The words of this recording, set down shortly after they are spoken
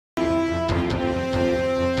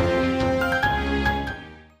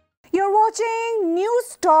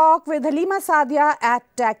News Talk with HaleemaSadia at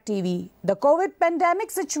Tech TV. The COVID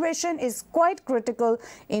pandemic situation is quite critical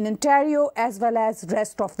in Ontario as well as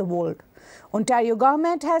rest of the world. Ontario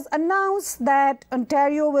government has announced that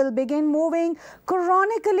Ontario will begin moving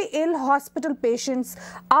chronically ill hospital patients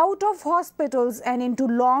out of hospitals and into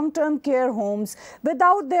long-term care homes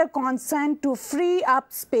without their consent to free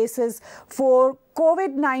up spaces for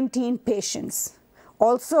COVID-19 patients.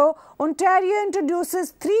 Also, Ontario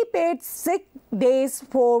introduces 3 paid sick days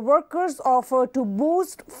for workers offered to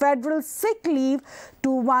boost federal sick leave to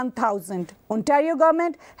 1,000. Ontario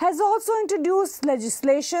government has also introduced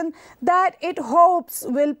legislation that it hopes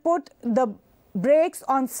will put the brakes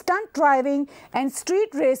on stunt driving and street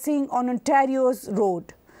racing on Ontario's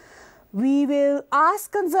road. We will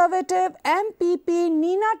ask Conservative MPP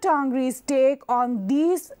Nina Tangri's take on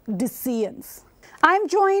these decisions. I'm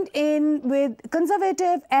joined in with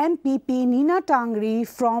Conservative MPP Nina Tangri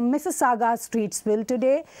from Mississauga, Streetsville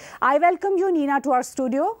today. I welcome you, Nina, to our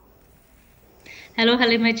studio. Hello,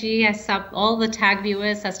 Haleema ji. All the tag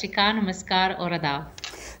viewers, Sastika, Namaskar, Orada.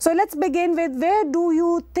 So let's begin with, where do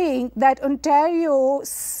you think that Ontario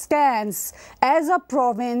stands as a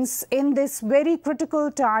province in this very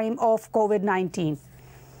critical time of COVID-19?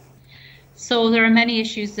 So there are many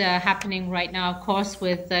issues happening right now, of course,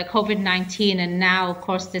 with COVID-19 and now, of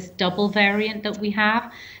course, this double variant that we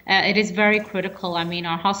have. It is very critical. I mean,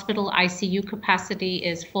 our hospital ICU capacity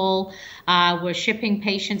is full. We're shipping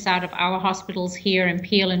patients out of our hospitals here in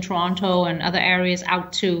Peel and Toronto and other areas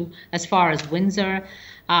out to as far as Windsor.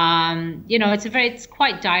 It's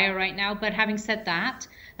quite dire right now. But having said that,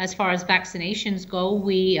 as far as vaccinations go,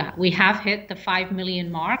 we have hit the 5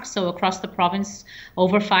 million mark. So across the province,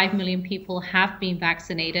 over 5 million people have been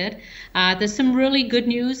vaccinated. There's some really good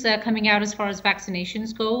news coming out as far as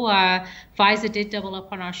vaccinations go. Pfizer did double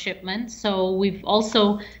up on our shipments. So we've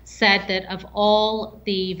also said that of all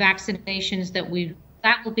the vaccinations that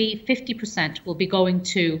will be 50% will be going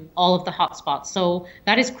to all of the hotspots. So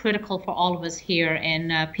that is critical for all of us here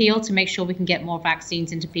in Peel to make sure we can get more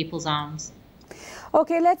vaccines into people's arms.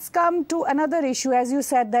 Okay, let's come to another issue. As you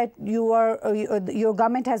said that your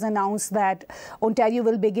government has announced that Ontario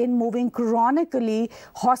will begin moving chronically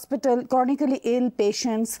ill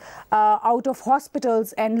patients out of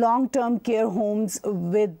hospitals and long-term care homes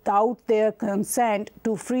without their consent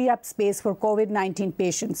to free up space for COVID-19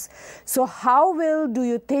 patients. So how do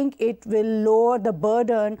you think it will lower the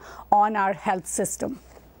burden on our health system?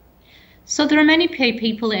 So there are many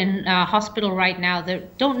people in hospital right now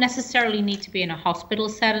that don't necessarily need to be in a hospital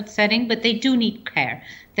setting, but they do need care.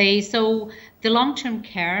 So the long-term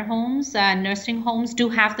care homes, nursing homes do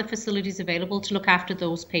have the facilities available to look after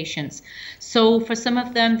those patients. So for some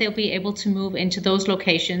of them, they'll be able to move into those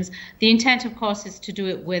locations. The intent, of course, is to do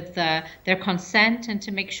it with their consent and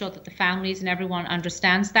to make sure that the families and everyone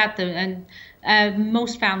understands that.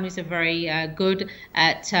 Most families are very good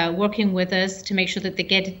at working with us to make sure that they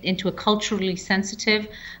get into a culturally sensitive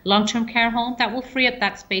long-term care home that will free up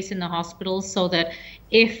that space in the hospitals so that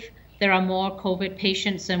if there are more COVID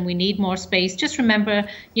patients and we need more space, just remember,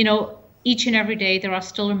 each and every day there are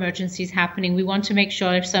still emergencies happening. We want to make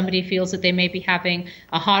sure if somebody feels that they may be having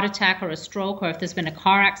a heart attack or a stroke, or if there's been a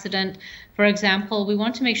car accident, for example, we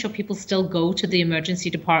want to make sure people still go to the emergency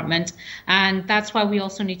department. And that's why we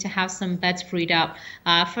also need to have some beds freed up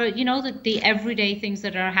for, the everyday things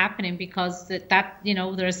that are happening, because there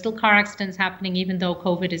are still car accidents happening even though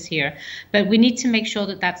COVID is here. But we need to make sure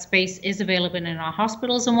that that space is available in our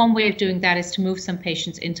hospitals. And one way of doing that is to move some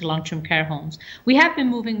patients into long-term care homes. We have been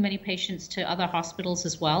moving many patients to other hospitals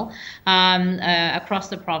as well across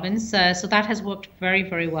the province. So that has worked very,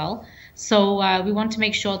 very well. So we want to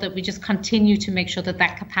make sure that we just continue to make sure that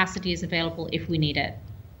that capacity is available if we need it.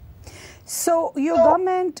 So your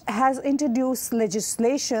government has introduced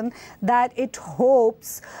legislation that it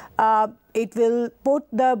hopes it will put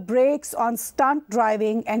the brakes on stunt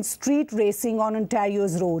driving and street racing on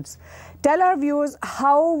Ontario's roads. Tell our viewers,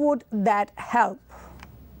 how would that help?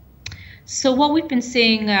 So what we've been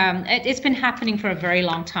seeing, it's been happening for a very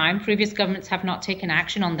long time. Previous governments have not taken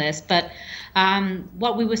action on this, but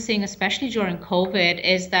what we were seeing, especially during COVID,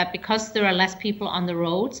 is that because there are less people on the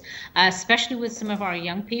roads, especially with some of our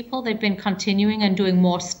young people, they've been continuing and doing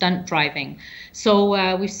more stunt driving.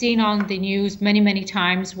 So we've seen on the news many, many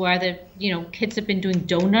times where the kids have been doing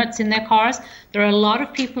donuts in their cars. There are a lot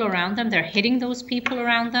of people around them. They're hitting those people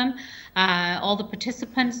around them. All the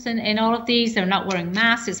participants in all of these, they're not wearing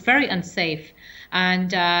masks. It's very unsafe.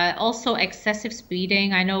 And also excessive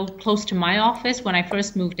speeding. I know close to my office, when I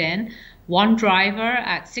first moved in, One driver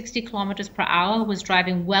at 60 kilometers per hour was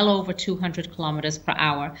driving well over 200 kilometers per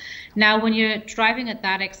hour. Now, when you're driving at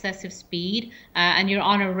that excessive speed and you're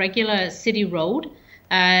on a regular city road,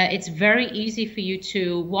 it's very easy for you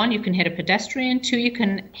to, one, you can hit a pedestrian, two, you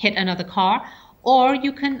can hit another car, or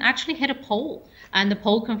you can actually hit a pole and the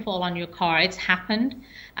pole can fall on your car. It's happened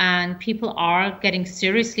and people are getting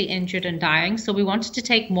seriously injured and dying. So we wanted to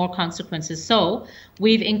take more consequences. So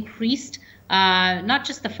we've increased not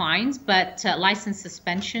just the fines, but license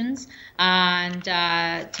suspensions and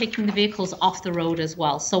taking the vehicles off the road as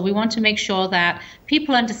well. So we want to make sure that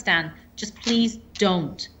people understand, just please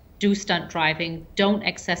don't do stunt driving, don't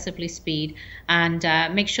excessively speed, and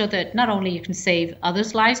make sure that not only you can save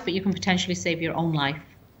others' lives, but you can potentially save your own life.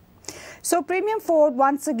 So Premium Ford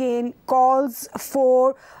once again calls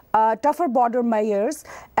for tougher border measures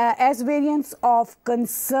as variants of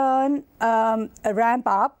concern ramp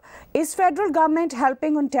up. Is federal government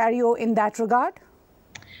helping Ontario in that regard?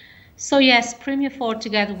 So yes, Premier Ford,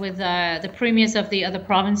 together with the premiers of the other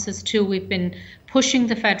provinces too, we've been pushing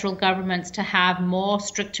the federal governments to have more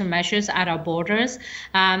stricter measures at our borders.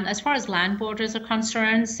 As far as land borders are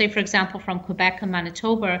concerned, say for example from Quebec and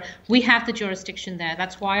Manitoba, we have the jurisdiction there.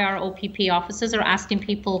 That's why our OPP officers are asking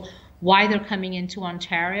people why they're coming into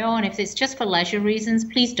Ontario, and if it's just for leisure reasons,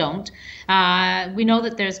 please don't. We know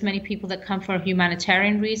that there's many people that come for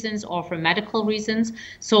humanitarian reasons or for medical reasons,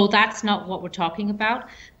 so that's not what we're talking about.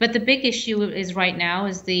 But the big issue is right now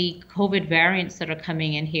is the COVID variants that are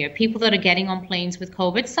coming in here. People that are getting on planes with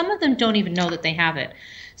COVID, some of them don't even know that they have it.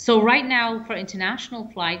 So right now for international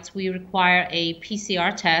flights, we require a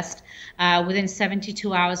PCR test within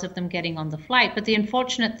 72 hours of them getting on the flight. But the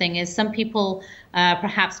unfortunate thing is some people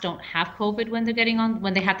perhaps don't have COVID when they're getting on,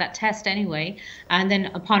 when they had that test anyway. And then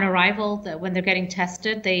upon arrival, when they're getting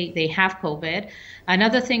tested, they have COVID.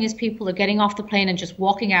 Another thing is people are getting off the plane and just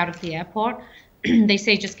walking out of the airport. They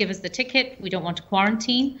say, just give us the ticket. We don't want to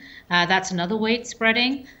quarantine. That's another way it's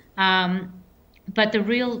spreading. But the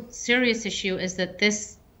real serious issue is that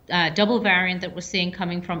this double variant that we're seeing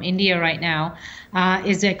coming from India right now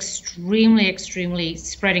is extremely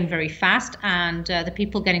spreading very fast, and the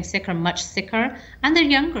people getting sick are much sicker, and they're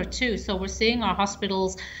younger too. So we're seeing our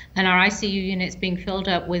hospitals and our ICU units being filled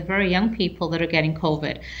up with very young people that are getting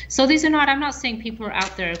COVID. So these are not, I'm not saying people are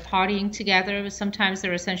out there partying together. Sometimes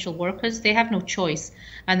they're essential workers. They have no choice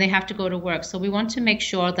and they have to go to work. So we want to make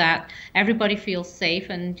sure that everybody feels safe,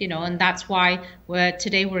 and and that's why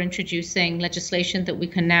today we're introducing legislation that we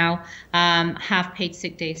can now have paid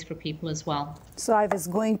sick days for people as well. So I was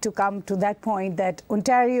going to come to that point, that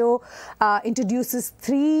Ontario introduces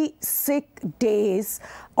 3 sick days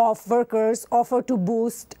of workers offered to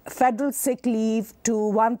boost federal sick leave to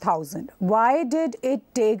 1,000. Why did it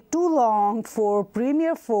take too long for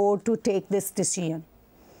Premier Ford to take this decision?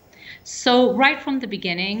 So right from the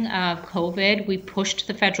beginning of COVID, we pushed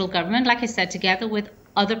the federal government, like I said, together with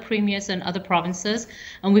other premiers and other provinces,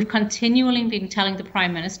 and we've continually been telling the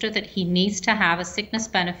Prime Minister that he needs to have a sickness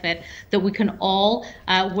benefit that we can all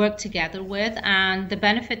work together with. And the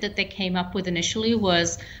benefit that they came up with initially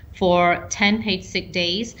was for 10 paid sick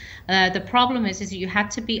days. The problem is you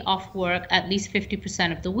had to be off work at least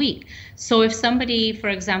 50% of the week. So if somebody, for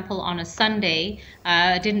example, on a Sunday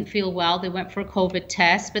didn't feel well, they went for a COVID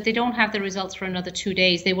test, but they don't have the results for another 2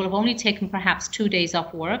 days, they will have only taken perhaps 2 days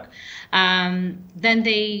off work. Then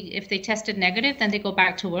if they tested negative, then they go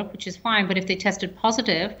back to work, which is fine. But if they tested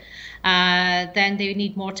positive, then they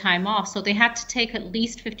need more time off. So they had to take at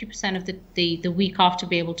least 50% of the week off to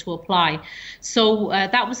be able to apply. So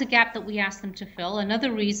that was a gap that we asked them to fill.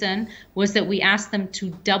 Another reason was that we asked them to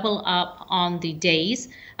double up on the days,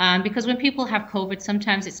 because when people have COVID,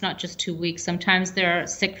 sometimes it's not just 2 weeks. Sometimes they're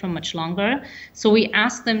sick for much longer. So we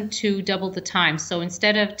asked them to double the time. So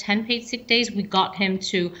instead of 10 paid sick days, we got him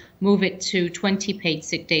to move it to 20 paid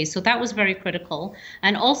sick days. So that was very critical.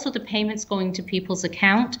 And also the payments going to people's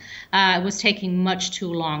account was taking much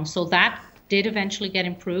too long. So that did eventually get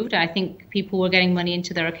improved. I think people were getting money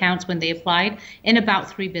into their accounts when they applied in about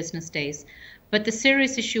 3 business days. But the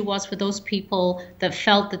serious issue was for those people that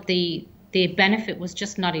felt that the benefit was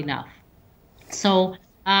just not enough. So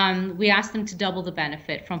we asked them to double the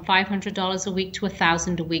benefit from $500 a week to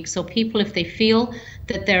 $1,000 a week. So people, if they feel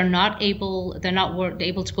that they're not able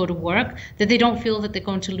to go to work, that they don't feel that they're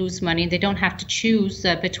going to lose money, they don't have to choose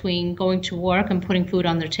between going to work and putting food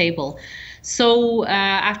on their table. So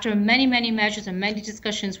after many measures and many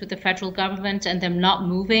discussions with the federal government and them not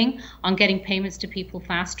moving on getting payments to people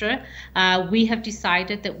faster, we have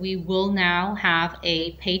decided that we will now have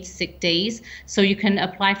a paid sick days. So you can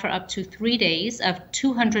apply for up to 3 days of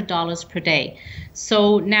 $200 per day.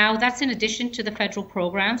 So now that's in addition to the federal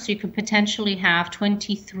program. So you can potentially have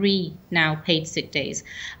 23 now paid sick days,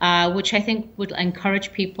 which I think would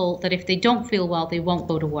encourage people that if they don't feel well, they won't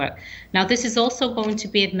go to work. Now, this is also going to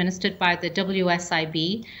be administered by the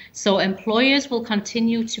WSIB. So employers will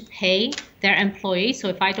continue to pay their employee. So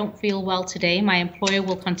if I don't feel well today, my employer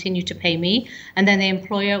will continue to pay me, and then the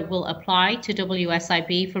employer will apply to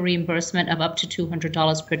WSIB for reimbursement of up to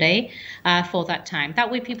 $200 per day for that time.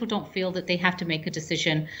 That way people don't feel that they have to make a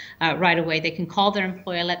decision right away. They can call their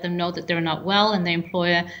employer, let them know that they're not well, and the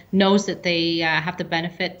employer knows that they have the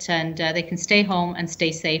benefit, and they can stay home and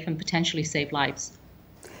stay safe and potentially save lives.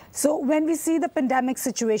 So when we see the pandemic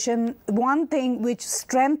situation, one thing which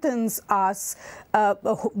strengthens us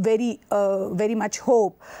very much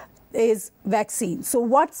hope is vaccine. So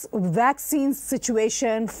what's vaccine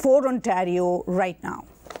situation for Ontario right now?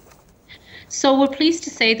 So we're pleased to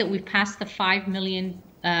say that we've passed the 5 million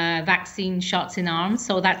vaccine shots in arms.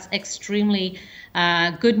 So that's extremely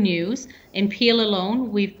good news. In Peel alone,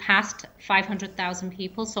 we've passed 500,000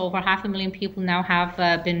 people. So over 500,000 people now have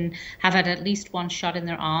had at least one shot in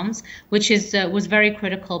their arms, which was very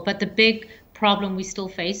critical. But the big problem we still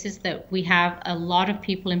face is that we have a lot of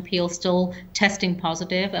people in Peel still testing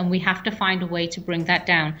positive, and we have to find a way to bring that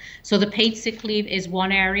down. So the paid sick leave is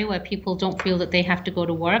one area where people don't feel that they have to go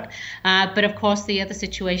to work. But of course, the other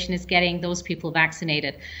situation is getting those people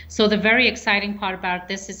vaccinated. So the very exciting part about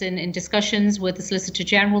this is in discussions with the Solicitor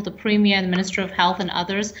General, the Premier, the Minister of Health and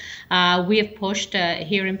others, we have pushed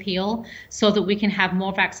here in Peel so that we can have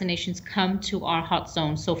more vaccinations come to our hot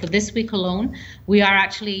zone. So for this week alone, we are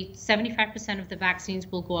actually 75% of the vaccines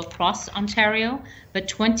will go across Ontario, but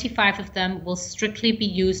 25 of them will strictly be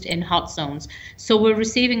used in hot zones. So we're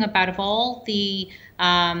receiving about of all the, we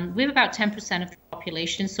have about 10% of the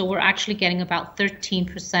population, so we're actually getting about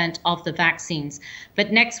 13% of the vaccines.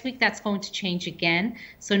 But next week, that's going to change again.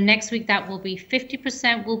 So next week, that will be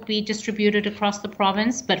 50% will be distributed across the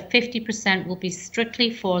province, but 50% will be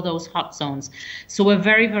strictly for those hot zones. So we're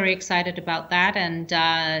very, very excited about that. And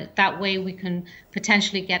that way we can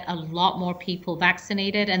potentially get a lot more people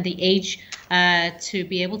vaccinated, and the age to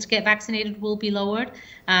be able to get vaccinated will be lowered.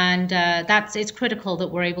 And it's critical that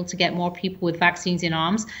we're able to get more people with vaccines in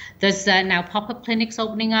arms. There's now pop-up clinics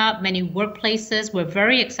opening up, many workplaces. We're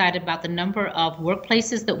very excited about the number of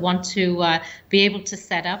workplaces that want to be able to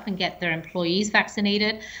set up and get their employees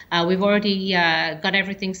vaccinated. We've already got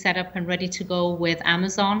everything set up and ready to go with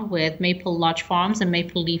Amazon, with Maple Lodge Farms and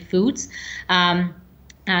Maple Leaf Foods.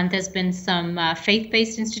 And there's been some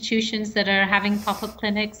faith-based institutions that are having pop-up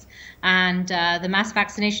clinics, and the mass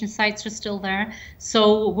vaccination sites are still there.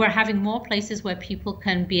 So we're having more places where people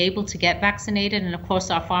can be able to get vaccinated, and of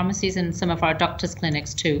course our pharmacies and some of our doctors'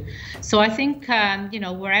 clinics too. So I think,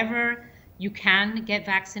 wherever you can get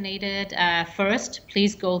vaccinated first,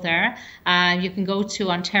 please go there. You can go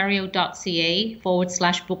to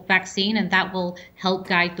ontario.ca/book vaccine, and that will help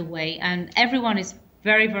guide the way. And everyone is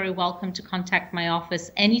very, very welcome to contact my office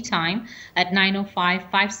anytime at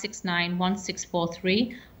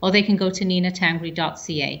 905-569-1643, or they can go to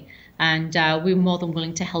ninatangri.ca. And we're more than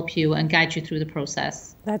willing to help you and guide you through the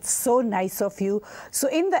process. That's so nice of you. So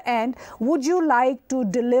in the end, would you like to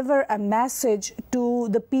deliver a message to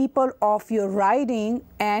the people of your riding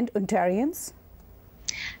and Ontarians?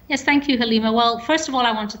 Yes, thank you, Haleema. Well, first of all,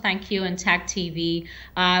 I want to thank you and TAG TV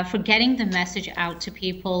for getting the message out to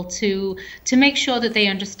people to make sure that they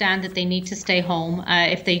understand that they need to stay home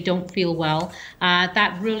if they don't feel well.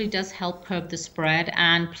 That really does help curb the spread.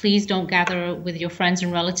 And please don't gather with your friends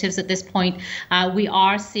and relatives at this point. We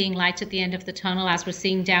are seeing light at the end of the tunnel, as we're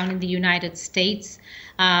seeing down in the United States.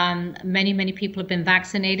 Many people have been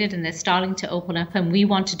vaccinated, and they're starting to open up, and we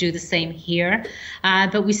want to do the same here.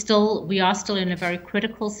 But we are still in a very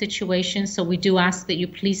critical situation, so we do ask that you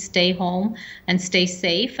please stay home and stay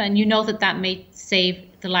safe. And you know that may save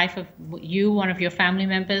the life of you, one of your family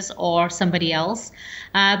members, or somebody else.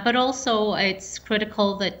 But also it's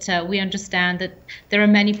critical that we understand that there are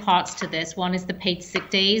many parts to this. One is the paid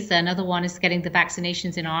sick days. Another one is getting the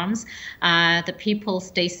vaccinations in arms. That people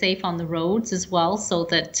stay safe on the roads as well, so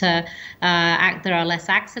that there are less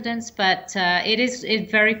accidents. But it's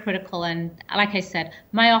very critical. And like I said,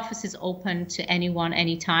 my office is open to anyone,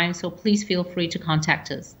 anytime. So please feel free to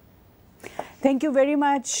contact us. Thank you very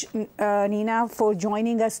much, Nina, for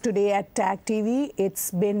joining us today at TAG TV.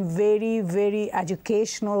 It's been very, very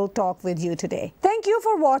educational talk with you today. Thank you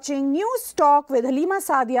for watching News Talk with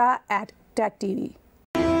HaleemaSadia at TAG TV.